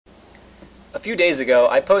few days ago,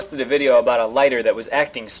 I posted a video about a lighter that was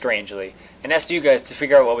acting strangely, and asked you guys to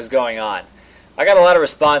figure out what was going on. I got a lot of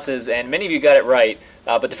responses, and many of you got it right,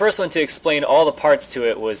 but the first one to explain all the parts to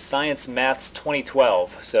it was Science Maths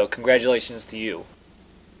 2012, so congratulations to you.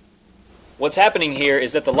 What's happening here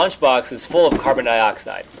is that the lunchbox is full of carbon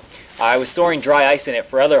dioxide. I was storing dry ice in it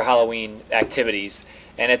for other Halloween activities,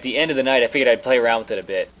 and at the end of the night I figured I'd play around with it a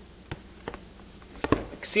bit.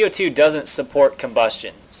 CO2 doesn't support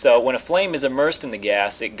combustion, so when a flame is immersed in the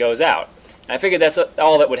gas, it goes out. And I figured that's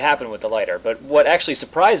all that would happen with the lighter, but what actually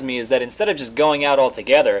surprised me is that instead of just going out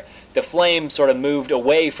altogether, the flame sort of moved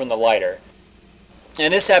away from the lighter.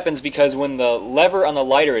 And this happens because when the lever on the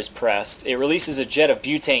lighter is pressed, it releases a jet of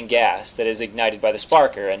butane gas that is ignited by the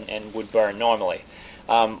sparker and would burn normally.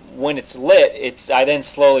 When it's lit, I then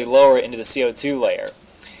slowly lower it into the CO2 layer.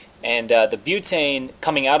 And the butane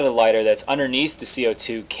coming out of the lighter that's underneath the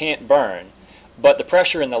CO2 can't burn, but the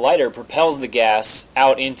pressure in the lighter propels the gas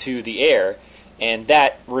out into the air, and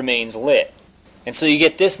that remains lit. And so you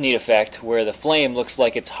get this neat effect where the flame looks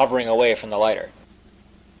like it's hovering away from the lighter.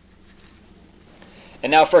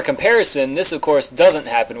 And now for comparison, this of course doesn't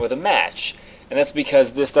happen with a match, and that's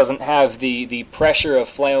because this doesn't have the pressure of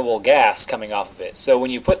flammable gas coming off of it. So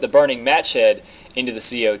when you put the burning match head into the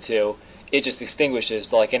CO2, it just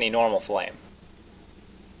extinguishes like any normal flame.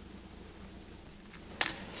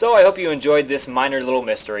 So I hope you enjoyed this minor little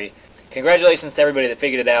mystery. Congratulations to everybody that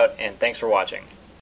figured it out, and thanks for watching.